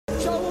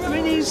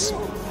he's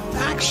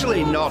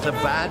actually not a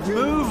bad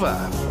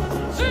mover.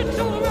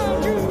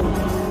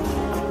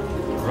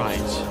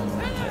 Right.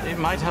 It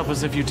might help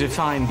us if you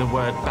define the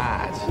word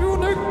bad.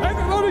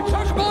 Everybody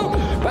talk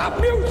about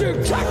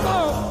music, talk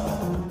about.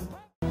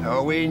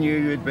 Oh, we knew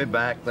you'd be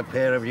back, the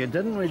pair of you,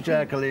 didn't we,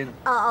 Jacqueline?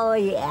 Oh,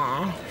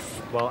 yes.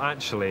 Well,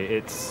 actually,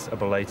 it's a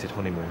belated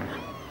honeymoon.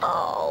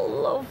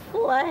 Oh,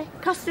 lovely.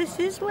 Because this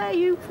is where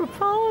you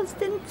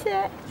proposed, isn't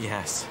it?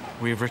 Yes.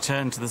 We've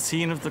returned to the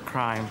scene of the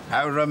crime.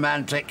 How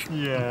romantic.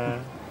 Yeah.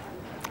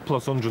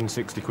 Plus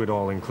 160 quid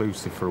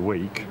all-inclusive for a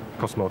week.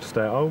 Costs more to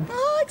stay at home.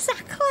 Oh,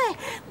 exactly.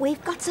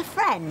 We've got a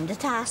friend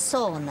at our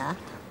sauna,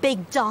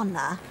 Big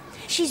Donna.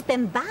 She's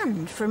been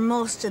banned from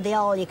most of the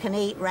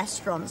all-you-can-eat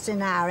restaurants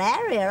in our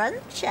area,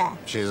 hasn't she?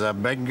 She's a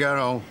big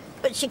girl.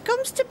 But she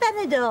comes to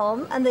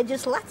Benidorm and they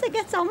just let her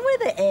get on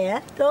with it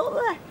here, don't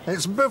they?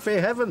 It's buffet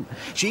heaven.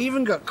 She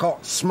even got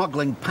caught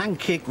smuggling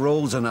pancake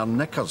rolls in her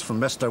knickers from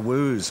Mr.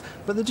 Woo's,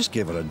 but they just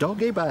gave her a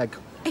doggy bag.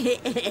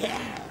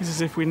 It's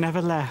as if we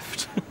never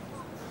left.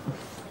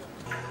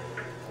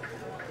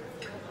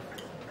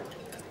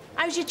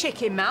 How's your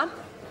chicken, ma'am?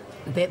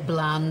 A bit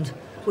bland.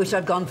 Wish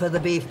I'd gone for the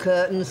beef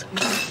curtains.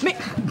 Mick.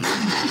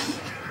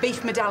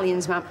 Beef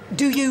medallions, ma'am.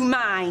 Do you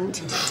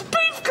mind?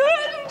 Beef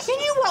curtains! You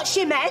knew what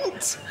she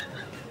meant.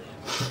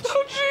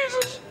 Oh,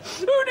 Jesus!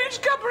 Who needs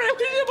covering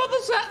him on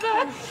the set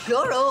there?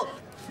 Shut up.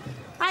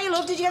 Hey,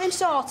 love, did you get him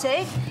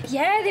sorted?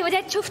 Yeah, they were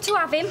dead tough to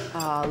have him.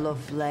 Oh,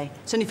 lovely.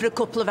 It's only for a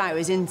couple of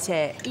hours, isn't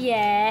it?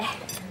 Yeah.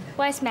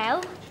 Where's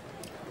Mel?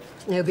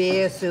 He'll be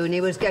here soon.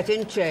 He was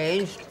getting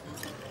changed.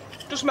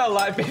 Does smell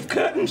like beef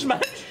curtains,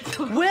 man.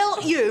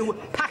 Will you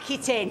pack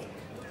it in?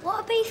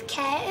 What are beef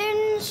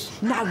curtains?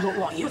 Now look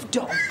what you've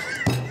done.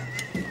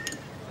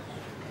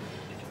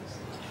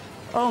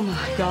 Oh,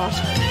 my God.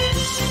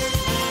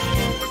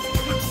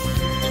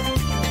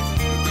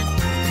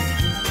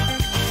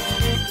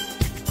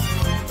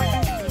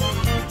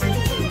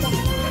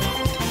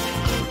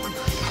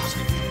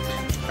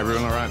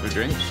 Everyone all right for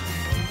drinks?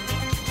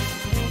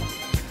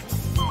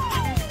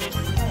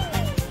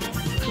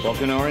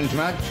 Vodka and orange,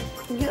 Madge?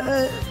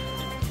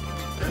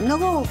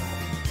 No.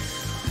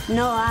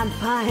 No, I'm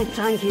fine,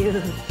 thank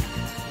you.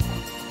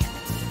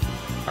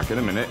 Back in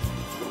a minute.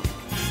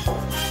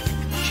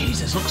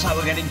 Jesus, looks like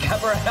we're getting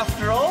cabaret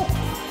after all.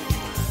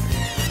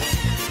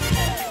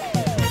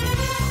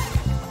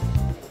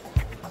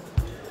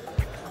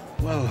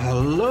 Well,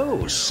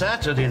 hello,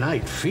 Saturday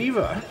Night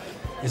Fever.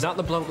 Is that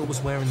the bloke that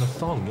was wearing the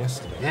thong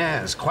yesterday?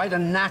 Yes, quite a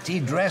natty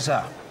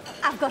dresser.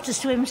 I've got a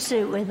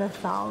swimsuit with a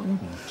thong.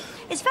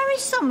 It's very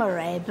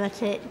summery,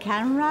 but it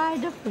can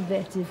ride up a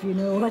bit, if you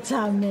know what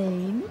I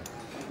mean.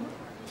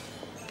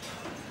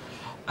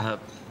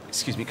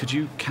 Excuse me, could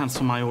you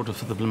cancel my order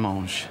for the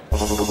blancmange?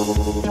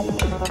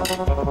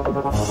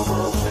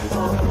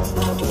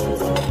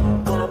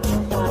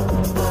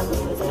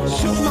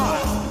 Superman!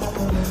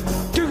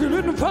 Digging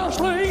in the fast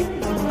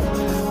lane.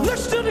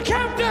 Listen to the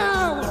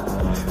countdown.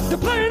 They're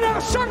playing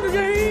our song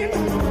again.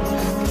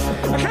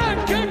 I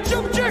can't get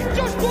subject,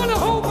 just wanna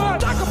hold my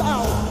talk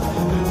about.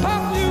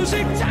 Pop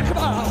music, talk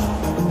about.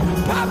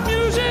 Pop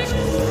music.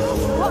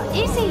 What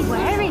is he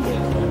wearing?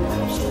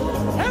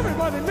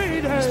 Everybody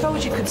made it. I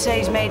suppose you could say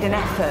he's made an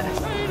effort.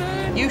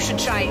 You should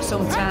try it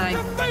sometime.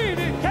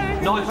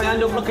 Not if I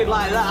end up looking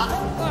like that.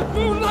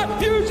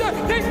 Moonlight music,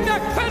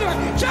 knick-knack, feather,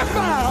 check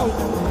out.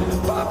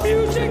 Pop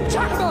music,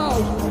 talk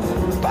about.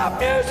 Pop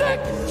music.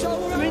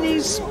 I mean,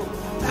 he's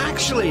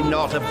actually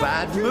not a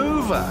bad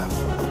mover.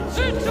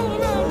 It's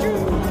all around you.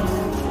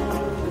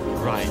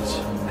 Right.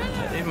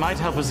 It might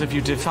help us if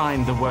you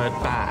define the word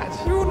bad.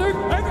 Music,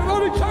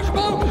 everybody talk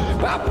about.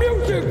 Pop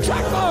music,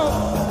 talk about.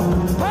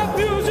 Pop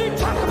music,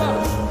 talk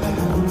about.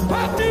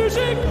 Pop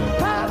music,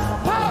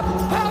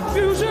 pop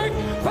music,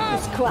 pop.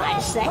 It's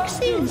quite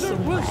sexy in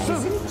some ways,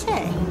 isn't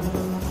it?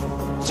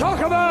 Talk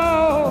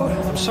about.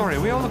 I'm sorry,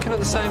 are we all looking at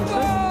the same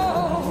thing?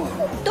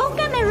 Oh. Don't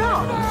get me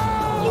wrong,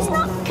 he's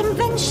not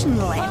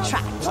conventionally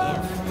attractive,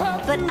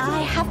 but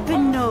I have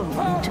been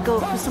known to go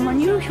for some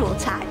unusual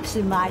types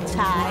in my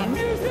time.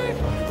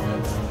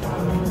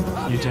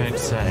 You don't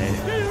say.